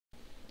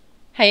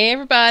Hey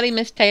everybody,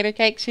 Miss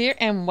Tatercakes here,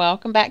 and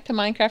welcome back to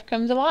Minecraft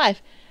Comes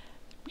Alive.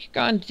 We're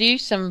going to do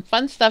some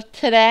fun stuff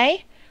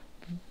today.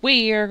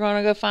 We are going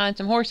to go find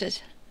some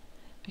horses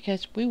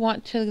because we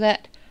want to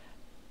let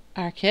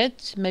our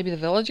kids, maybe the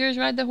villagers,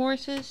 ride the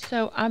horses.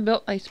 So I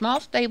built a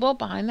small stable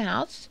behind the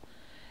house.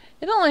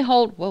 It'll only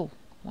hold, whoa,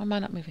 why am I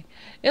not moving?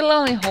 It'll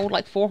only hold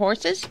like 4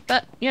 horses,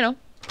 but you know,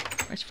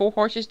 there's 4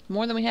 horses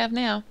more than we have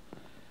now.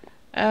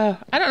 I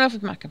don't know if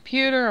it's my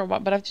computer or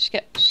what, but I've just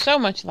got so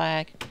much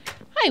lag.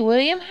 Hi,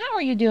 William. How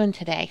are you doing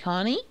today,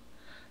 honey?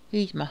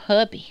 He's my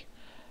hubby.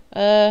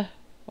 Well,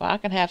 I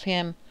can have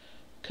him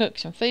cook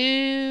some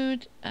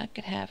food. I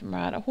could have him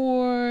ride a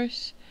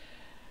horse.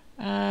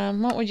 Why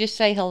don't we just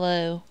say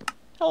hello?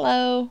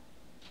 Hello.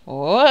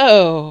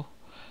 Whoa.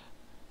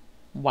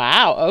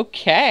 Wow,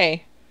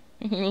 okay.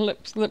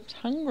 Lips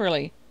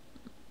hungrily.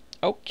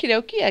 Okie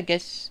dokie, I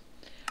guess.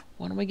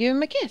 Why don't we give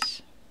him a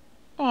kiss?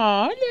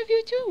 Aw, I love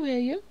you too,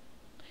 William.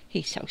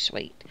 He's so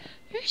sweet.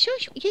 You're so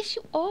sweet. Yes,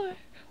 you are.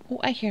 Oh,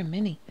 I hear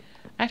Minnie.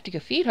 I have to go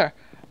feed her.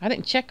 I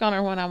didn't check on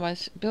her when I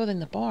was building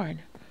the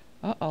barn.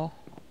 Uh-oh.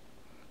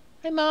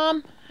 Hey,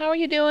 Mom. How are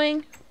you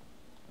doing?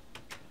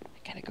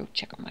 I gotta go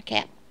check on my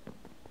cat.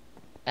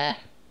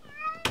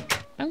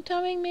 I'm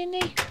coming,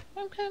 Minnie.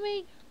 I'm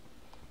coming.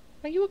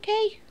 Are you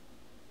okay?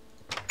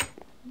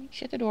 Let me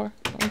shut the door.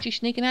 Don't want you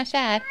sneaking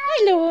outside.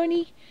 Hi,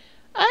 Lorne.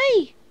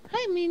 Hi.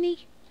 Hi,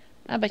 Minnie.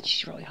 I bet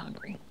she's really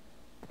hungry.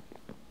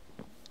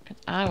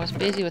 I was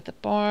busy with the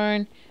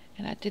barn,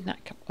 and I did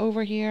not come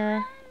over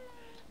here.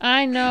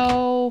 I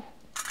know.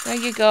 There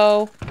you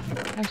go.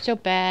 I'm so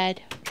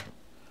bad.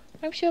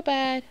 I'm so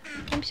bad.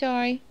 I'm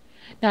sorry.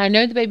 Now, I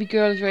know the baby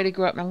girl is ready to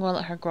grow up, and I'm going to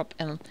let her grow up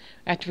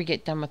after we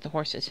get done with the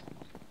horses.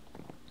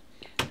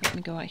 Let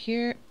me go out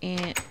here,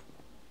 and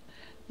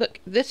look,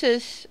 this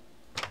is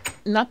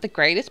not the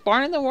greatest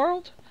barn in the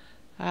world.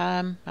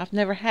 I've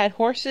never had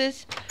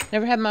horses,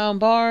 never had my own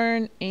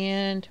barn,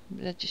 and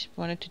I just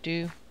wanted to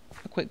do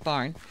a quick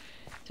barn.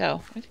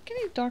 So, is it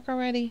getting dark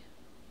already?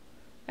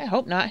 I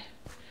hope not.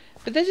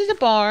 But this is a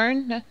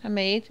barn that I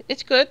made.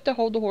 It's good to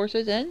hold the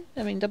horses in.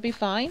 I mean, they'll be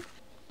fine.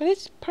 But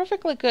it's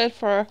perfectly good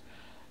for,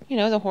 you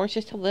know, the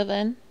horses to live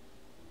in.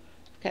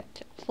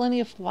 Got plenty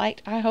of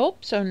light, I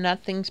hope, so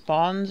nothing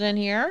spawns in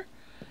here.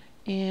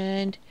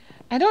 And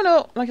I don't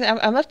know, like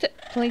I left it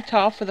plenty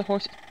tall for the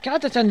horses.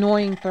 God, that's an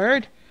annoying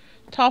bird.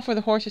 Tall for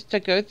the horses to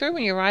go through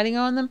when you're riding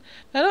on them.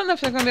 I don't know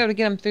if they're going to be able to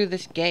get them through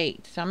this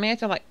gate. So I may have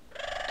to, like,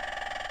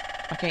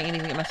 I can't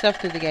even get myself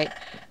through the gate.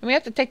 And we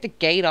have to take the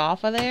gate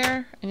off of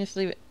there and just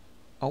leave it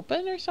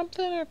open or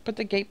something, or put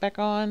the gate back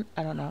on.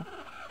 I don't know.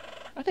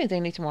 I think they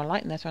need some more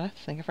light in this one. I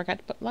think I forgot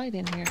to put light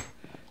in here.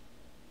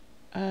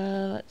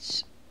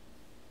 Let's...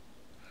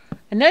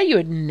 I know you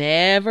would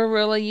never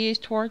really use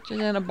torches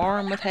in a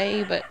barn with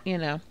hay, but, you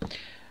know.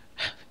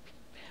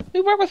 We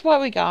work with what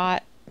we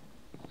got.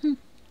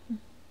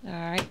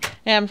 Alright.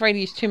 Now, I'm afraid to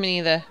use too many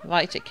of the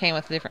lights that came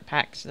with different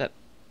packs that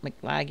make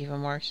lag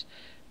even worse.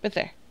 But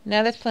there.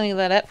 Now that's plenty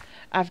lit up.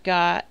 I've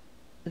got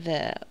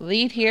the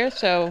lead here,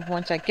 so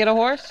once I get a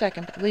horse, I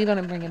can put the lead on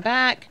and bring him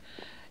back.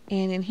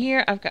 And in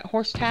here, I've got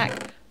horse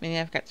tack. I mean,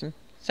 I've got some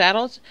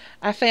saddles.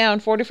 I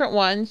found 4 different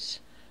ones,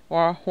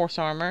 or horse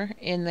armor,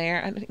 in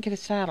there. I didn't get a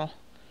saddle.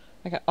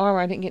 I got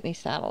armor, I didn't get any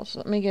saddles.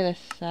 Let me get a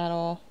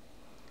saddle.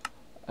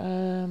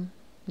 No,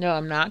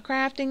 I'm not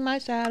crafting my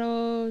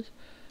saddles.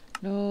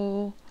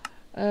 No.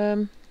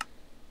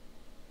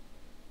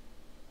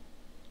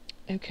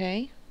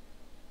 Okay.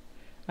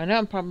 I know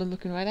I'm probably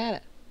looking right at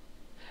it.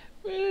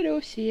 I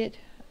don't see it.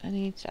 I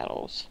need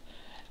saddles.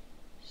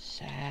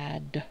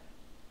 Saddles.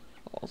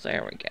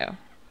 There we go.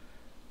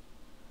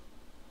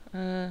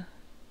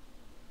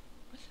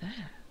 What's that?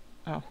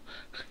 Oh.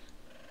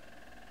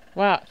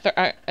 Wow.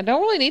 I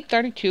don't really need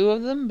 32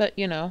 of them, but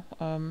you know,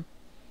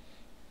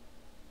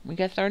 we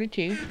got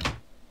 32.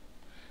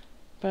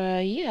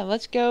 But yeah,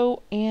 let's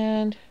go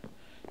and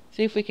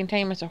see if we can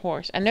tame as a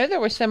horse. I know there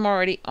were some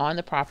already on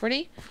the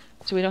property,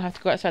 so we don't have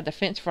to go outside the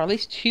fence for at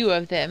least 2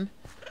 of them.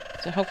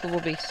 So hopefully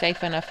we'll be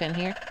safe enough in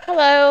here.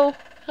 Hello!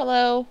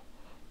 Hello!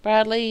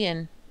 Bradley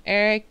and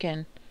Eric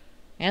and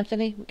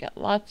Anthony. We got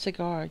lots of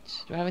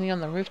guards. Do I have any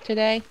on the roof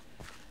today?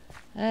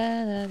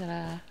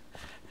 I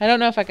don't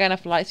know if I got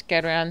enough light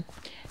scattered around.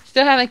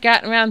 Still haven't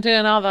gotten around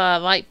doing all the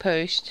light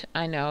posts.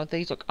 I know,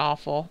 these look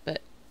awful,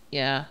 but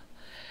yeah.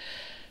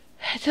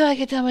 Until I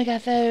get done, we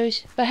got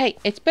those. But hey,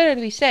 it's better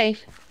to be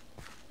safe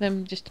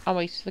than just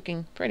always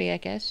looking pretty, I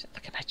guess.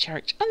 Look at my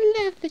church.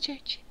 I love the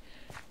church.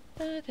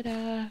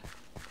 Da-da-da.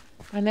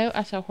 I know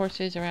I saw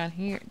horses around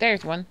here.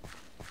 There's one.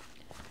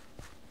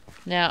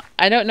 Now,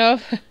 I don't know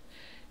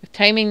if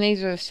taming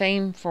these are the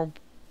same for...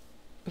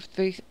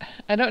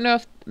 I don't know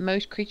if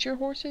most creature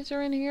horses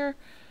are in here.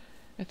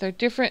 If they're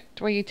different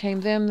the way you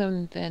tame them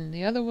than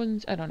the other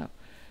ones. I don't know.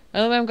 The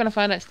only way I'm going to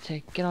find out is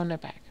to get on their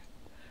back.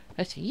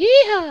 Let's see.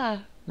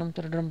 Yeehaw!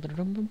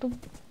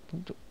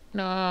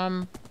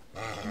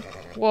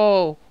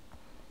 Whoa.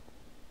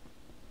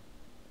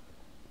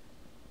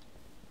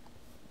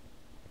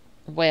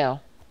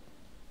 Well,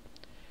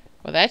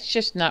 that's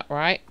just not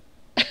right.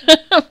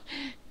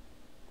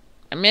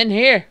 I'm in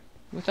here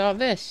with all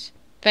this.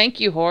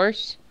 Thank you,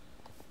 horse.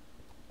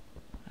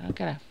 I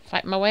gotta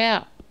fight my way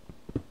out.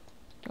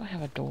 Do I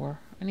have a door?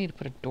 I need to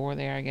put a door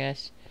there, I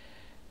guess.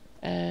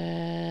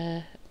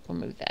 We'll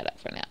move that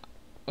up for now.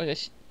 We'll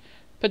just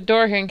put a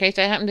door here in case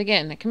I happen to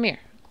get in it. Come here.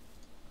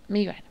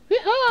 Me right.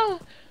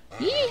 Yeehaw!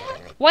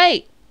 Yeehaw!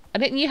 Wait! I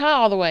didn't yeehaw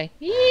all the way.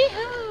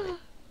 Yeehaw!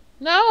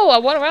 No, I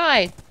want to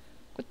ride.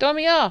 Quit throwing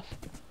me off.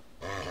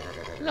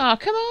 No,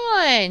 come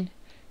on.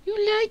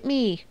 You like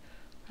me.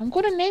 I'm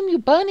going to name you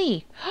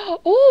Bunny.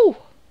 Ooh!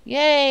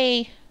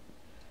 Yay!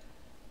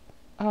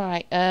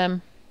 Alright, do I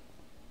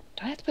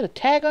have to put a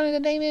tag on it to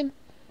name him?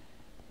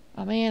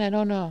 Oh man, I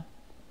don't know.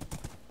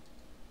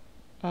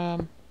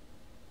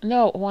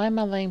 No, why are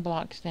my lane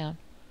blocks down?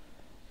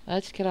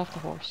 Let's get off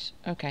the horse.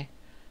 Okay.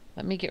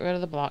 Let me get rid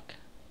of the block.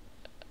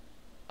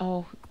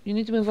 Oh, you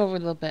need to move over a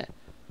little bit.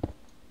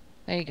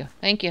 There you go.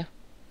 Thank you.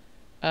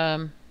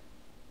 Well.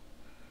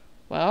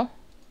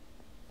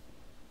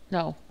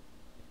 No.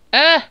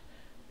 Ah!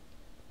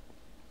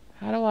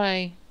 How do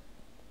I...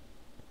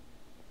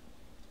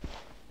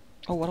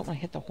 Oh, I don't want to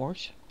hit the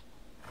horse.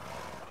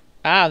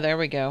 Ah, there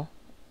we go.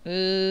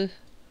 One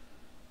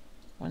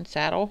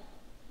saddle.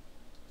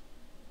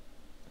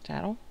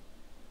 Saddle?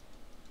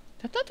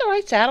 That's not the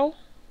right saddle.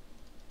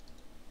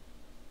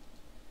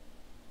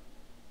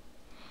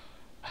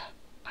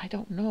 I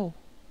don't know.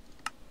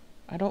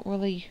 I don't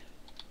really...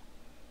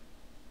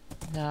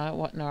 No, it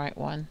wasn't the right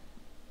one.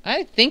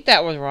 I think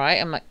that was right.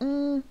 I'm like,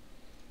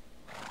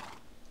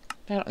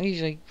 I don't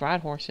usually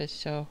ride horses,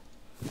 so...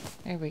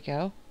 There we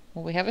go.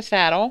 Well, we have a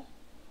saddle.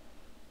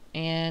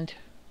 And...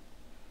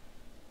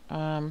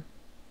 Do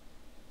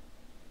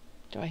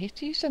I have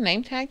to use the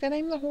name tag to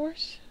name the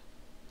horse?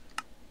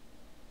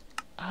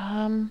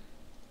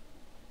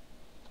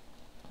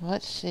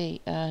 Let's see.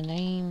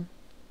 Name...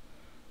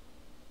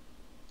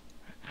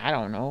 I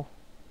don't know.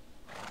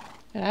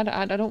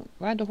 I don't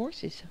ride the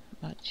horses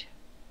much.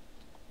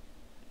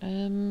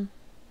 Should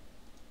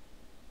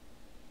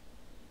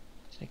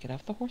I get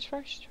off the horse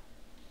first?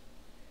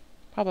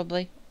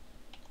 Probably.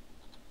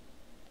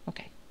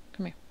 Okay,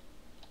 come here.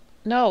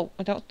 No,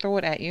 don't throw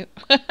it at you.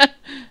 I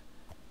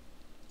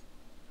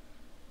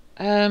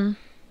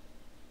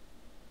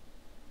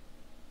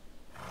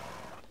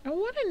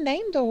want to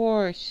name the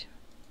horse.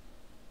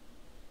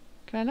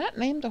 Can I not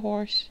name the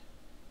horse?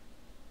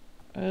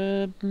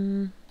 I'll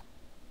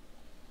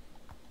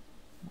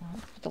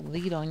put the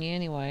lead on you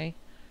anyway.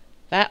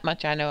 That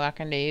much I know I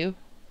can do.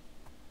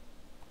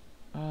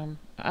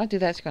 I'll do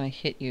that's gonna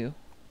hit you.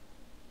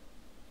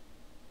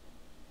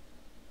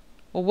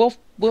 Well,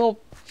 we'll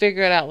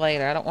figure it out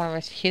later. I don't want to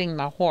risk hitting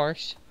my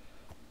horse.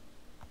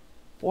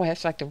 Boy,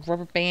 that's like the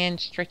rubber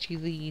band stretchy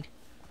lead.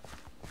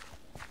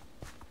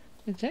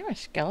 Is there a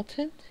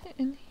skeleton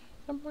in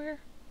somewhere?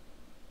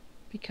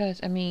 Because,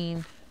 I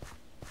mean...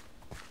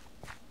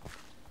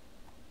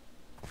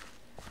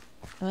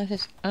 Unless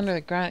it's under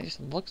the ground, it just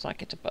looks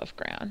like it's above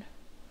ground.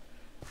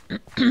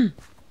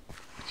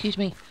 Excuse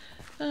me.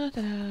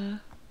 Ta-da.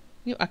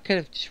 You know, I could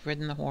have just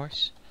ridden the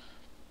horse.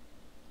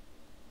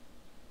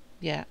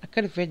 Yeah, I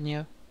could have ridden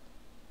you.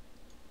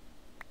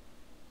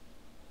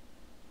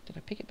 Did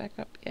I pick it back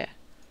up? Yeah.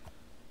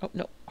 Oh,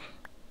 no.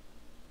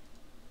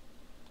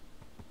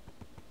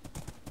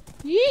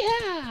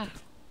 Yeah!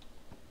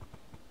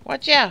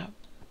 Watch out!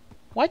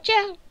 Watch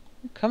out!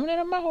 I'm coming in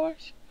on my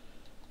horse.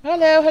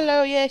 Hello,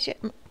 hello, yes, yes.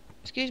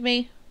 Excuse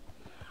me.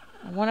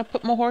 I want to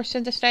put my horse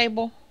in the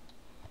stable.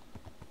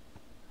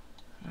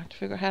 I have to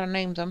figure out how to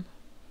name them.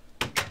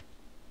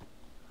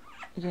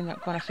 You're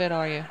not going to fit,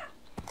 are you?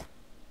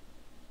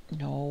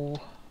 No.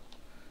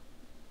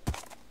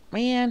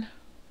 Man.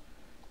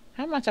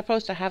 How am I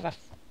supposed to have a...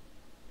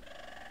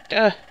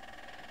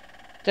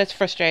 That's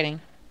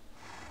frustrating.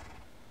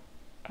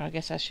 I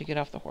guess I should get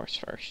off the horse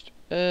first.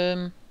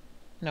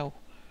 No.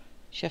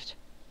 Shift.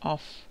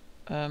 Off.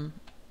 No,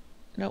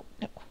 no.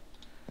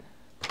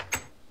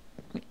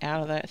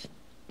 Out of that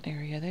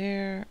area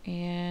there,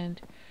 and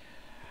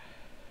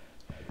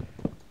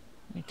let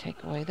me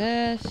take away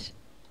this,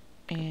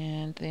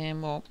 and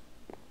then we'll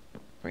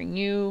bring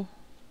you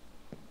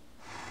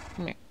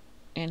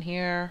in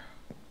here.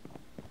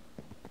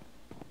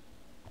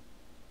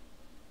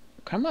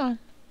 Come on,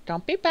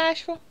 don't be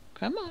bashful.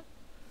 Come on.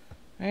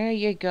 There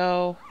you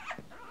go.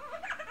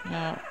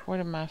 Now, where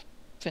did my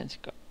fence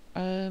go?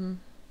 And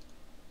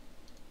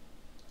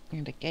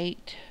the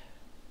gate.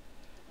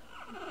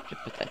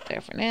 Just put that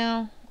there for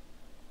now.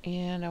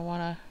 And I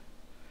want to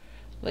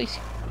at least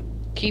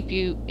keep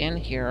you in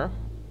here.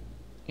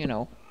 You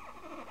know.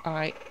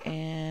 Alright,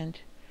 and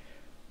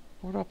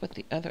what do I put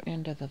the other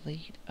end of the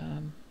lead?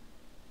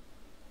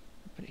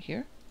 Put it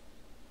here.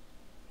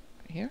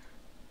 Right here.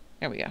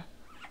 There we go.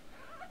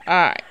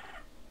 Alright.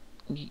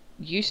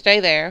 You stay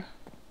there.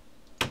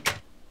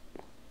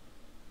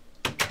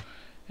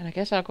 And I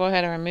guess I'll go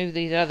ahead and remove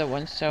these other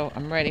ones so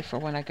I'm ready for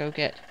when I go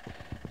get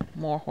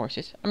more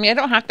horses. I mean, I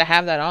don't have to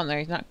have that on there.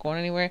 He's not going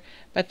anywhere.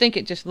 But I think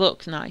it just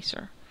looks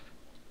nicer.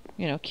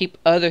 You know, keep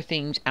other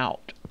things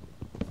out.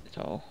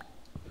 So,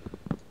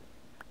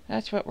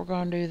 That's what we're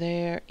going to do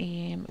there.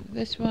 And move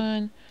this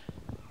one.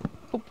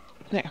 Oh,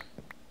 there.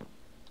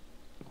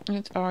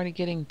 It's already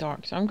getting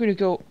dark. So I'm going to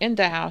go in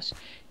the house,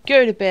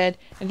 go to bed,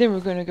 and then we're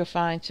going to go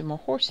find some more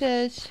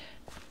horses.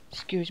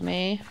 Excuse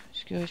me.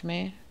 Excuse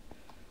me.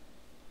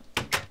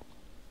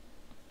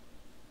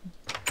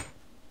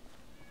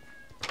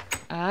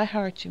 I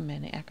heard too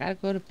many. I gotta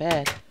go to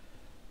bed.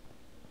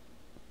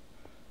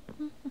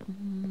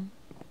 And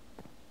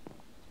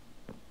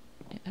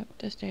up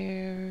the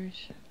stairs.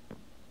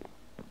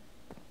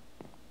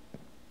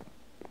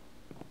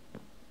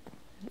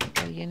 Is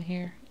anybody in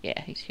here?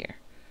 Yeah, he's here.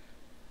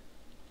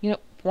 You know,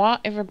 while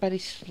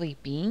everybody's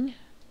sleeping,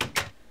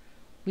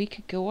 we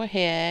could go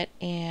ahead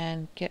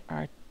and get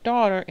our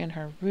daughter in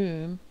her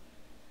room.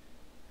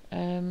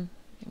 Let me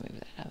move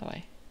that out of the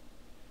way.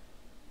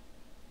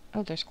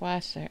 Oh, there's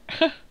glass there.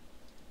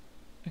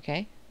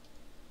 Okay.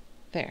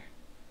 There.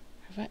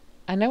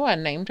 I know I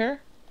named her,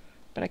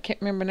 but I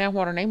can't remember now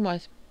what her name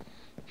was.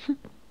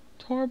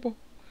 It's horrible.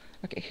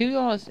 Okay, who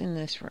all is in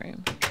this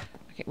room?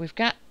 Okay, we've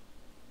got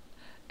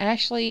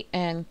Ashley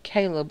and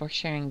Caleb are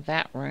sharing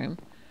that room.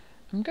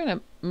 I'm gonna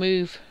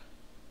move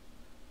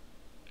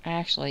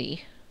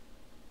Ashley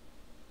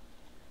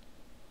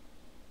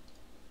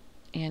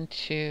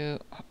into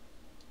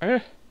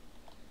the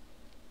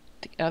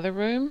other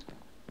room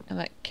and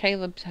let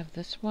Caleb's have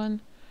this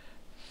one.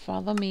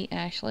 Follow me,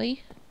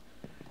 Ashley.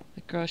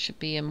 The girls should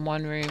be in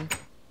one room.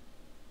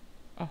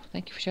 Oh,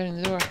 thank you for shutting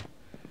the door.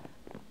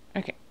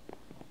 Okay.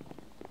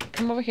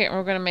 Come over here and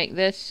we're gonna make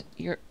this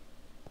your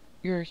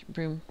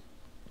room.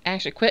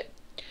 Ashley, quit.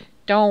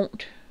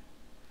 Don't.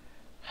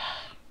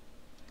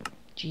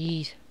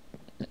 Jeez.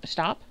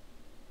 Stop.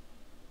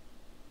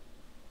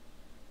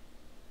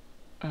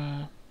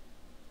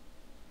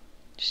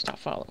 Just stop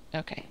following.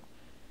 Okay.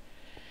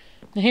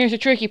 Now here's the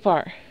tricky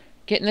part.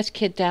 Getting this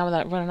kid down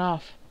without running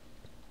off.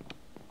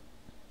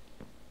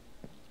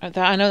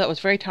 I know that was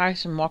very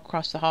tiresome. Walk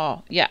across the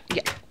hall. Yeah.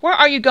 Where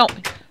are you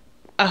going?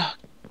 Oh,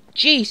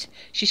 jeez.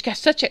 She's got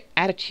such an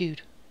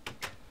attitude.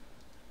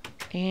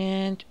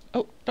 And,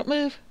 oh, don't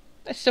move.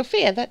 That's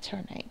Sophia. That's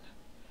her name.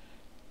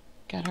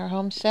 Got her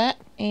home set.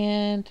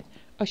 And,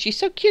 oh, she's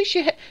so cute.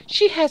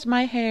 She has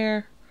my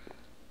hair.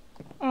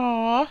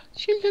 Aw,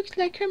 she looks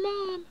like her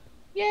mom.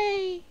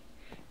 Yay.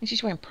 And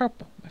she's wearing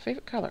purple. My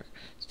favorite color.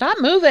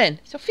 Stop moving.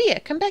 Sophia,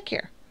 come back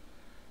here.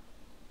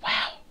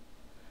 Wow.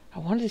 I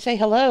wanted to say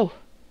hello.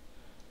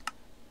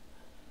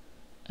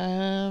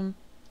 Let's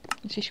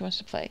see if she wants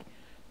to play.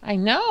 I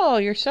know,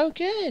 you're so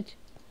good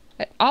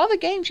at all the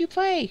games you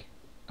play.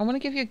 I want to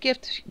give you a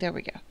gift. There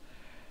we go.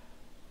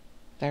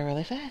 They're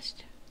really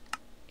fast.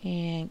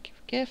 And give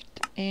a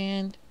gift.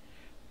 And,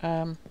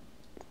 come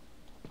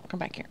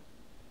back here.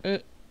 You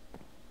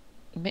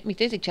make me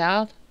dizzy,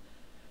 child.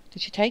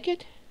 Did you take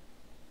it?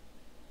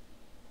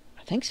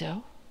 I think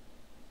so.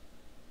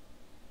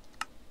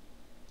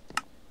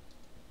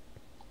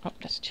 Oh,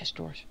 that's chest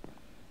drawers.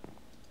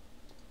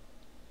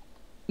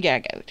 Yeah, I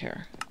gave it to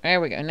her.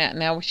 There we go.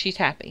 Now she's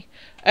happy.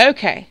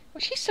 Okay. Well,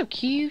 she's so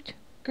cute.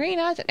 Green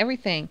eyes and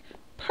everything.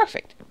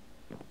 Perfect.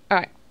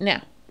 Alright,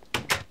 now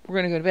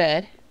we're going to go to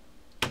bed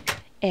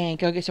and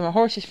go get some more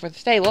horses for the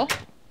stable.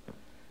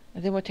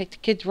 And then we'll take the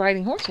kids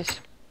riding horses.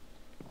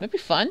 That'd be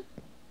fun.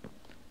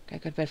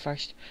 Gotta go to bed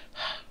first.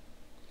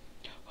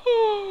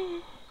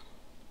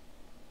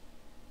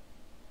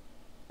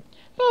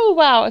 Oh,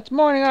 wow. It's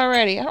morning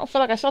already. I don't feel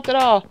like I slept at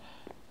all.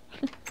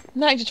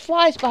 Night just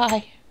flies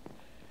by.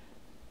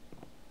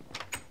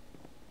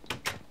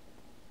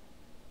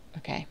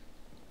 Okay.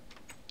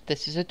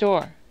 This is a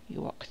door.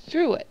 You walk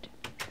through it.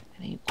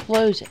 And then you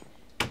close it.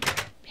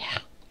 Yeah.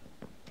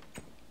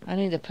 I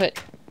need to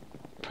put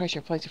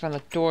pressure plates in front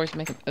of the doors to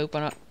make them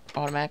open up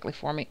automatically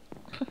for me.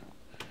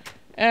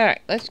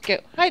 Alright, let's go.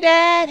 Hi,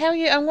 Dad. How are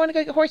you? I want to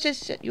go get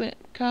horses. You want to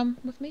come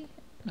with me?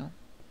 No.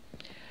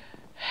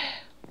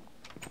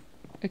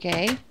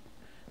 Okay.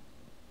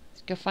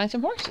 Let's go find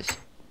some horses.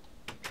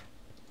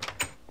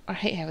 I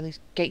hate having these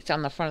gates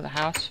on the front of the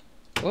house.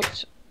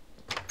 Whoops.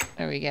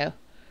 There we go.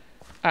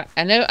 Alright,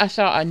 I know I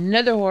saw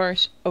another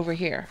horse over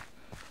here.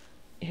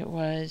 It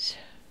was...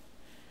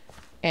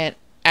 And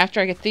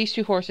after I get these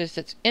two horses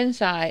that's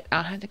inside,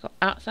 I'll have to go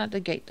outside the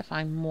gate to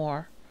find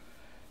more.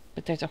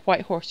 But there's a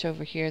white horse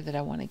over here that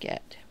I want to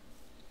get.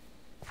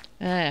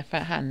 I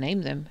found how to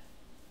name them.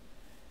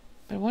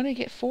 But I want to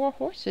get 4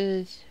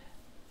 horses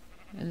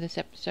in this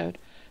episode.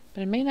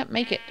 But I may not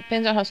make it.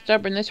 Depends on how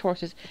stubborn this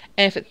horse is.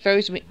 And if it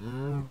throws me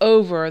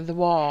over the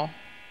wall.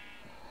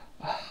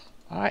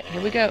 Alright,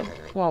 here we go.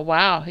 Well,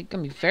 wow. He's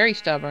going to be very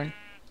stubborn.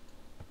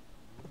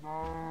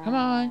 Come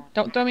on.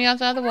 Don't throw me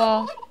outside the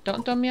wall.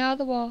 Don't throw me out of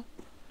the wall.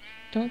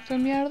 Don't throw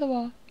me out of the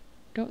wall.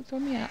 Don't throw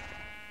me out.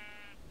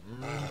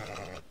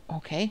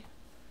 Okay.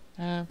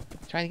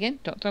 Try it again.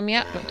 Don't throw me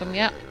out. Don't throw me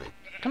out.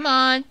 Come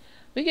on.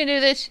 We can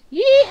do this.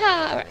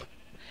 Yeehaw! Right.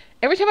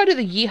 Every time I do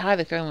the yeehaw,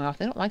 they throw me off.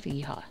 They don't like the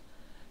yeehaw.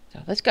 So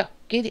let's go.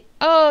 Get it.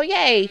 Oh,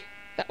 yay!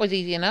 That was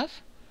easy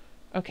enough.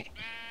 Okay.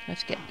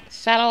 Let's get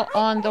saddle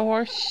on the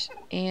horse.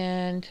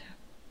 And...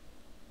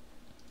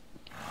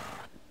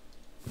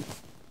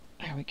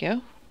 there There we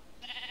go.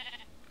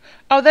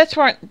 Oh, that's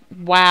right.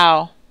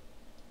 Wow.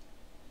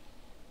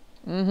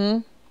 Mm-hmm.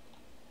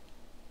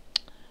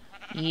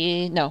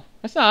 Yeah, no,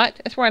 that's not.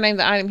 That's where I named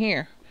the item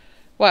here.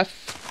 Well, it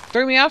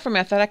threw me off from it.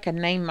 I thought I could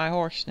name my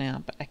horse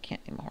now, but I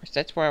can't name my horse.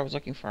 That's where I was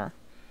looking for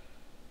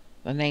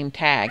the name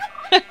tag.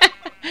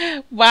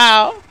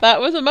 Wow,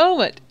 that was a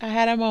moment. I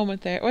had a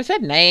moment there. Well, it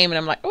said name, and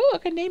I'm like, oh, I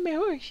can name my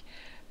horse.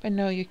 But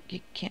no, you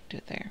can't do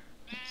it there.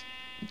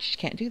 You just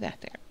can't do that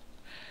there.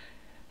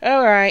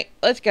 Alright,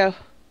 let's go.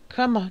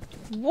 Come on.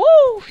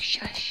 Woo!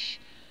 Shush.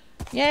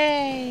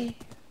 Yay.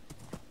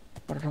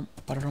 And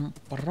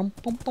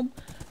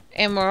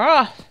we're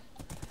off.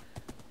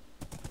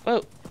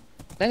 Whoa.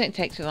 That didn't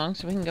take too long,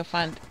 so we can go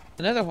find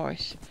another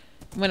horse.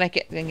 When I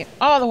get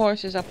all the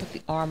horses, I'll put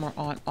the armor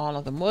on all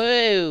of them.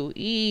 Whoa!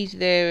 Ease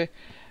there.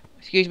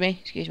 Excuse me.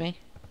 Excuse me.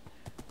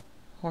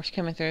 Horse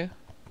coming through.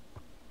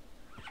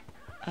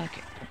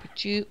 Okay, I'll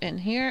put you in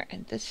here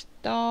in this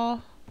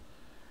stall.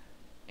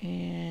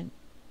 And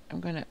I'm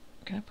gonna...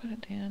 Can I put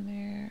it down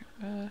there?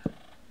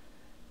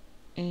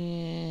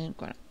 And I'm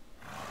gonna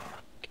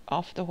get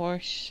off the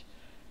horse.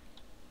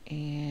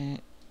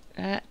 And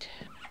that.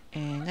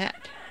 And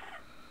that.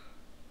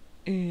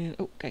 And...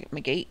 Oh, gotta get my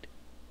gate.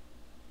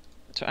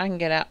 So I can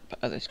get out, but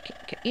others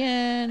can't get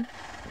in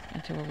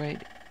until we're ready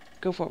to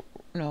go for...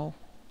 No.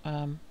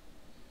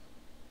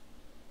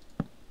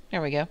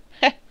 There we go.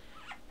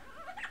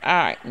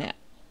 Alright, now.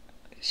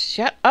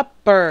 Shut up,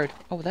 bird.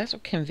 Oh, that's so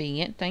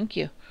convenient. Thank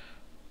you.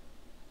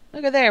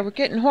 Look at there. We're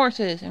getting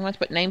horses. And let's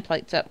put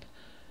nameplates up.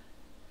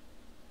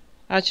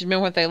 I just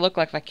remember what they look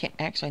like if I can't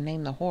actually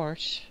name the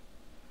horse.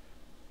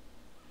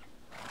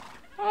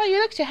 Oh, you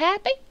look so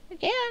happy.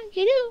 Yeah,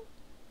 you do.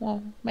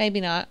 Well,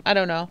 maybe not. I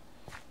don't know.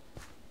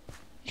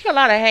 He's got a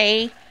lot of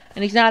hay.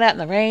 And he's not out in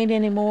the rain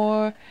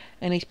anymore.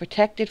 And he's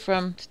protected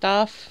from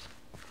stuff.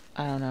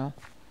 I don't know.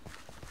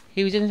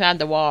 He was inside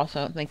the wall,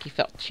 so I don't think he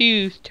felt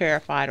too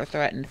terrified or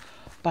threatened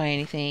by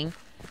anything.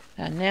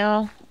 And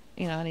now,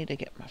 you know, I need to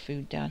get my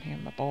food down here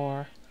in my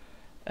bar.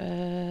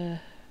 In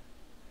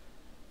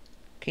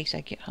case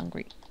I get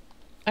hungry.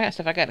 I got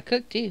stuff I gotta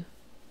cook, too.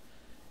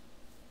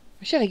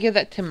 Or should I give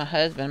that to my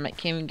husband and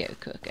make him go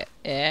cook it?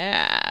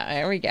 Yeah,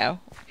 there we go.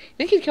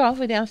 Think he'd go all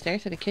the way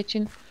downstairs to the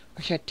kitchen?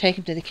 Or should I take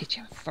him to the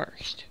kitchen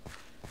first?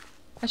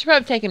 I should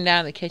probably take him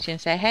down to the kitchen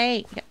and say,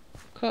 hey,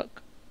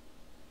 cook.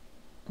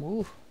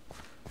 Ooh.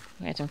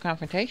 We had some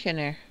confrontation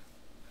there.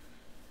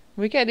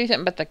 We gotta do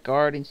something about the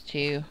gardens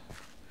too.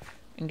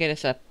 And get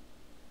us up,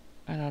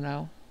 I don't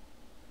know,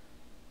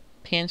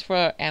 pens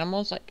for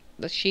animals like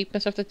the sheep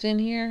and stuff that's in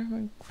here.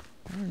 I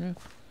don't know.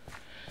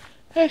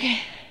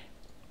 Okay.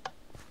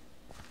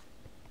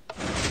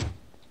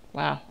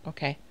 Wow,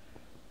 okay.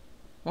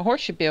 My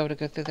horse should be able to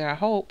go through there, I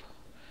hope.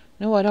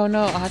 No, I don't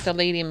know. I'll have to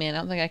lead him in. I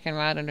don't think I can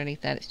ride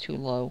underneath that. It's too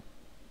low.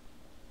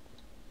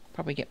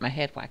 Probably get my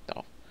head whacked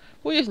off.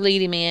 We'll just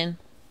lead him in.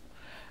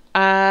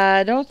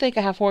 I don't think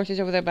I have horses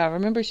over there, but I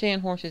remember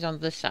seeing horses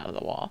on this side of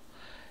the wall.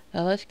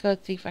 Now let's go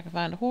see if I can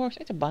find a horse.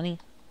 It's a bunny.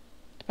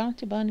 It's a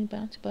bouncy bunny,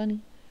 bouncy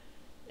bunny.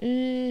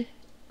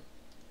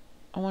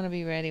 I want to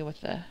be ready with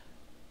the...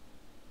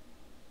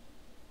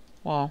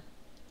 Well,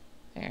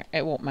 there.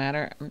 It won't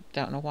matter. I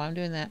don't know why I'm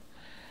doing that.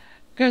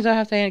 Because I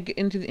have to get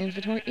into the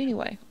inventory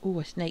anyway. Ooh,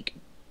 a snake.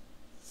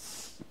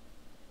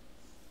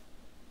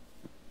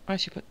 I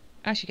should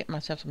get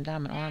myself some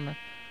diamond armor.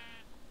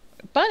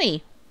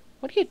 Bunny!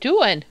 What are you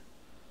doing?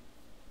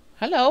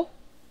 Hello?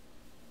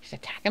 He's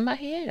attacking my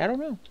head? I don't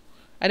know.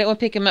 I didn't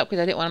want to pick him up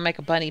because I didn't want to make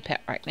a bunny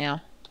pet right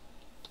now.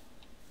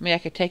 Maybe I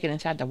could take it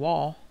inside the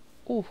wall.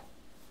 Ooh.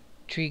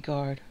 Tree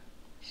guard.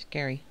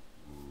 Scary.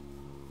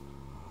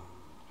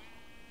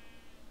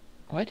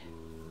 What?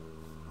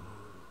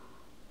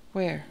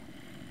 Where?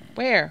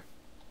 Where?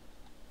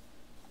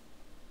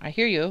 I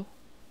hear you.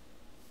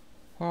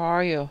 Where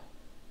are you?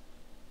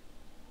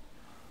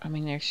 I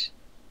mean, there's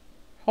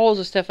holes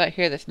of stuff out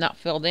here that's not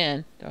filled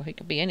in, so he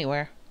could be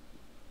anywhere.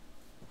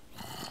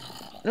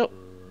 Nope.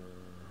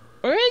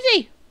 Where is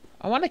he?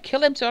 I want to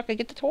kill him so I can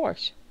get the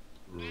horse.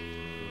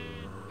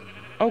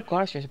 Oh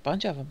gosh, there's a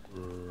bunch of them.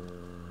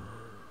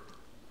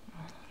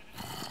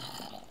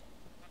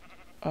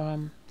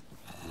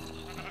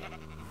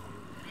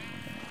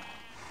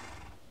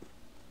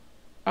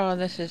 Oh,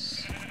 this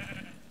is...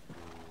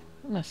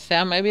 The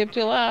sound may be up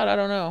too loud, I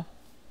don't know.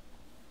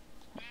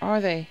 Where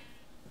are they?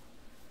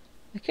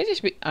 They could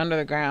just be under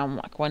the ground,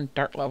 like one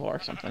dirt level or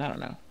something, I don't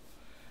know.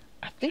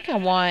 I think I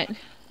want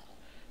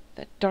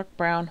that dark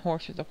brown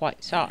horse with the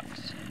white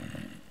socks.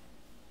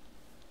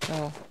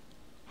 So...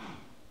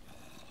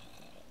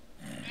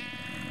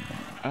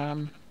 Oh!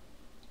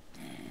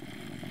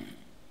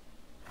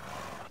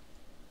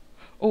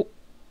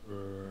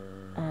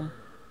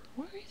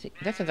 Where is he?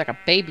 That sounds like a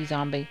baby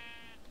zombie.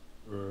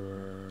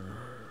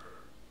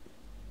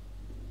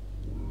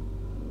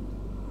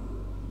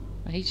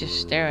 He's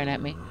just staring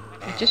at me.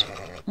 I just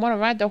want to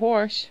ride the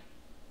horse.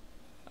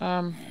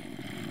 Let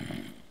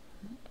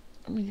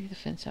me leave the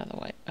fence out of the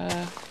way.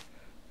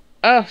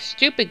 Oh,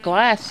 stupid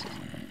glass.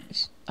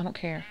 I don't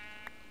care.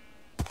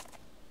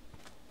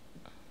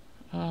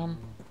 Don't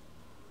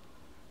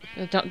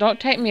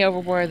take me over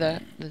where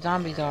the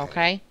zombies are,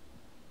 okay?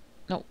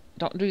 No,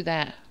 don't do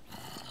that.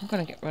 I'm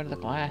gonna get rid of the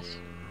glass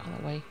all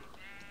the way.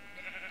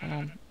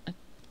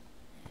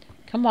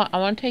 Come on, I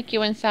want to take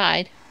you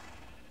inside.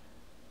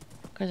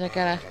 Because I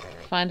gotta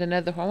find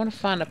another one. I want to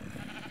find a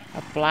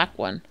black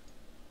one.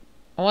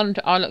 I want them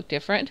to all look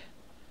different.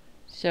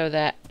 So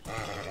that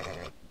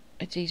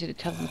it's easy to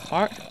tell them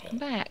apart. Come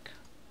back.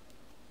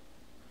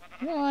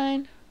 Come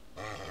on.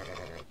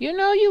 You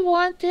know you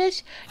want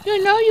this.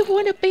 You know you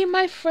want to be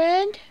my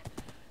friend.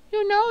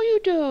 You know you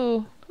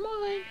do. Come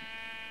on.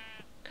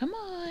 Come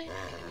on.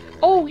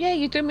 Oh, yeah,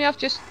 you threw me off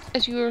just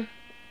as you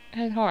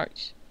had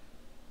hearts.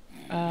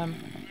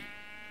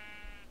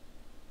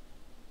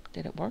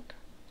 Did it work?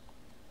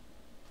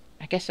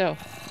 I guess so.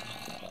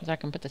 Because I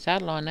can put the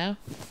saddle on now.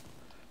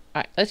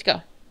 Alright, let's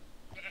go.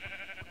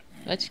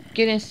 Let's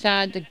get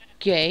inside the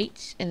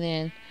gates. And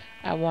then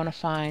I want to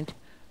find a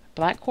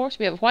black horse.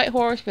 We have a white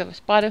horse. We have a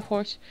spotted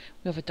horse.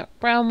 We have a dark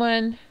brown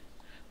one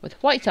with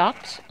white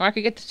socks. Or I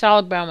could get the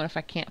solid brown one if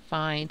I can't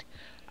find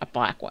a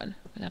black one.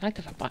 But I'd like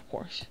to have a black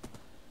horse.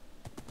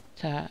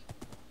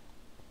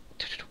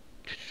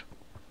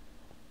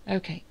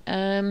 Okay,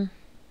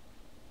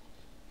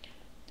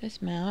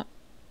 dismount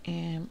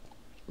and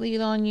lead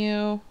on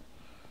you,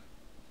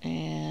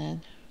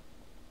 and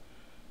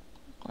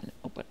I'm going to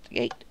open up the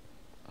gate.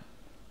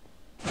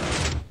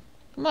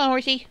 Come on,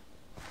 horsey.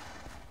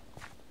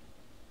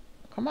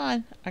 Come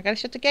on, I gotta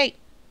shut the gate.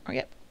 Oh,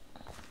 yep.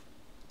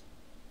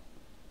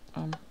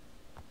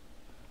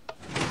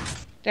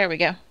 There we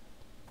go.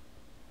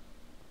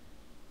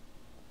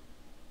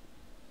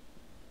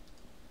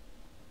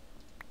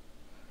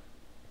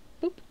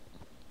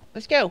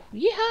 Let's go.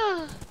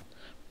 Yeehaw!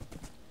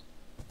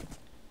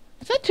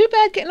 It's not too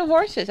bad getting the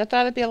horses. I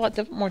thought it'd be a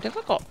lot more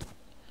difficult.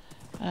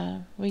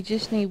 We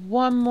just need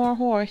one more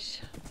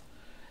horse.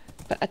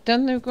 But I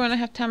don't think we're going to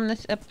have time in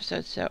this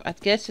episode. So I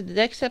guess in the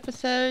next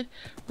episode,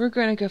 we're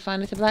going to go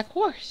find us a black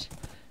horse.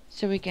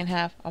 So we can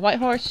have a white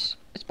horse,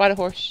 a spotted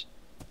horse,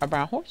 a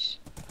brown horse.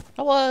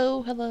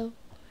 Hello, hello.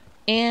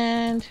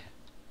 And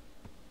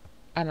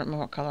I don't know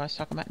what color I was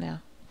talking about now.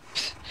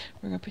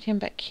 We're going to put him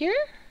back here.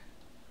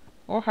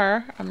 Or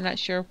her. I'm not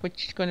sure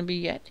which is going to be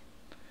yet.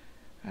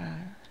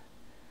 And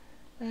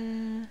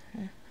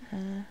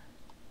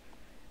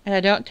I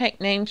don't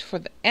take names for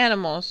the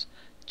animals,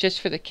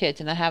 just for the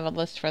kids. And I have a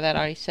list for that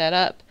already set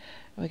up.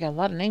 We got a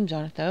lot of names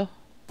on it though.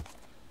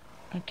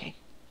 Okay.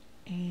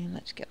 And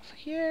let's get off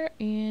here.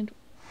 And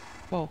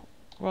whoa,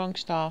 wrong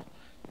stall.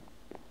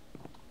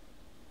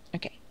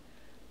 Okay.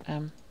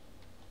 A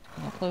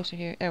little closer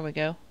here. There we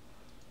go.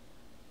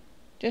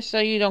 Just so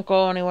you don't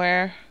go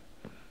anywhere.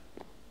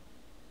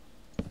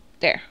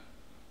 There.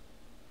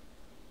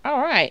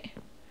 Alright.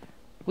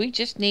 We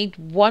just need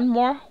one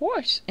more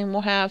horse and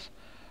we'll have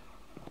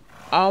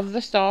all of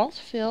the stalls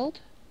filled.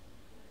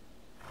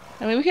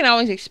 I mean, we can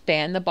always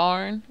expand the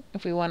barn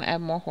if we want to add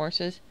more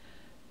horses.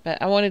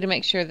 But I wanted to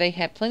make sure they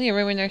had plenty of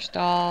room in their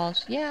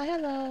stalls. Yeah,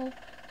 hello.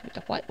 There's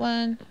the white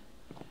one.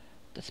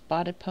 The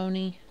spotted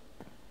pony.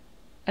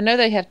 I know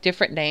they have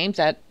different names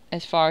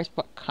as far as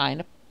what kind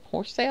of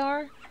horse they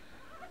are.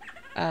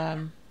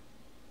 I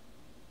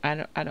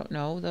don't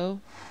know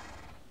though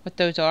what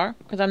those are,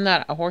 because I'm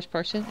not a horse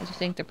person. I just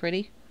think they're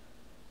pretty.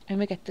 And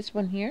we got this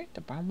one here,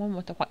 the brown one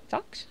with the white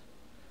socks.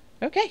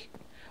 Okay.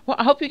 Well,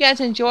 I hope you guys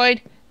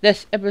enjoyed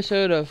this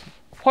episode of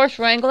horse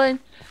wrangling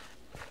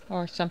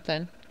or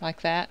something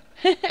like that.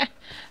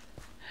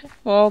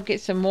 We'll get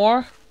some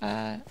more.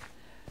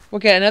 We'll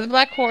get another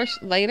black horse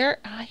later.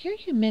 I hear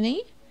you,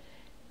 Minnie.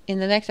 In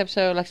the next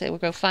episode, like I said, we'll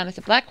go find us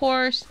a black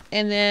horse,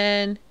 and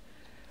then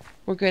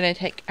we're going to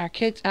take our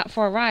kids out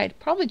for a ride.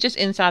 Probably just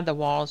inside the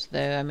walls,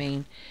 though. I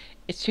mean,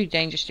 it's too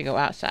dangerous to go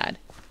outside.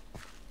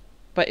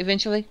 But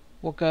eventually,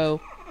 we'll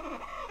go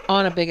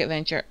on a big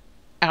adventure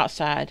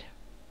outside.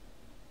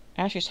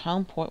 Ashley's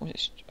home point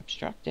was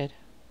obstructed.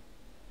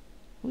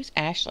 Who's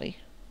Ashley?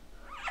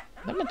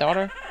 Is that my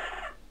daughter?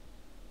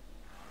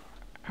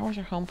 How was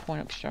her home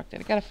point obstructed?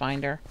 I gotta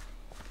find her.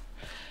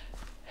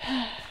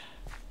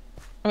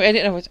 I mean, I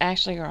didn't know if it was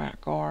Ashley or our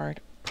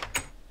guard.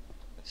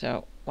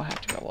 So, we'll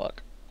have to go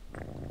look.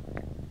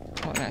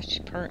 Oh no, she's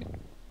purring.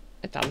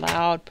 It's a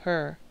loud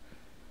purr.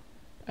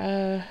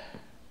 Let's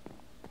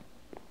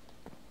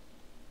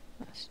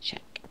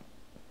check.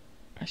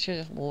 I should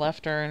have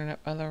left her in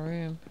another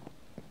room.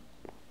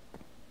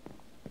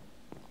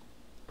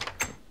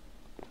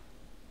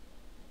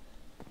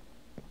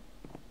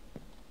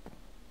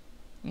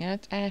 Yeah,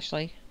 it's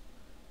Ashley.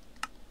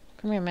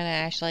 Come here a minute,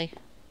 Ashley.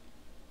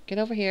 Get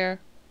over here.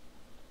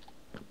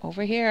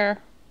 Over here.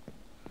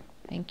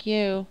 Thank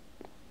you.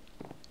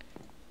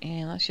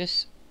 And let's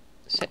just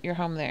set your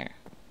home there.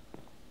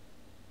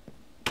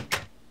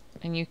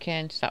 And you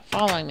can stop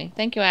following me.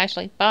 Thank you,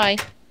 Ashley. Bye.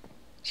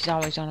 She's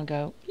always on a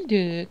go.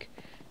 Look.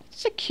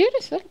 It's the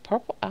cutest little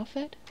purple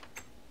outfit.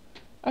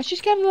 Oh,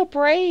 she's got a little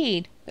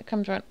braid that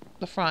comes around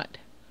the front.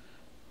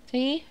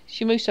 See?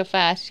 She moves so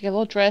fast. She's got a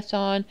little dress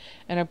on,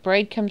 and her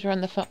braid comes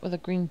around the front with a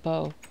green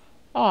bow.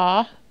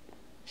 Aw.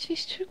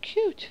 She's too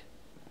cute.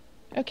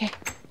 Okay.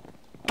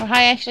 Oh,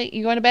 hi, Ashley.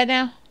 You going to bed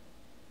now?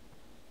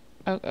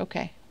 Oh,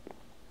 okay.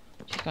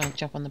 She's going to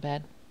jump on the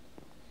bed.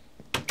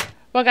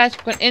 Well, guys,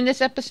 we're going to end this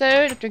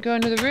episode after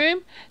going to the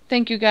room.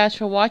 Thank you guys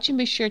for watching.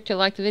 Be sure to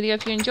like the video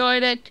if you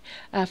enjoyed it.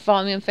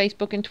 Follow me on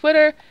Facebook and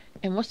Twitter.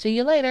 And we'll see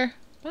you later.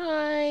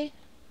 Bye.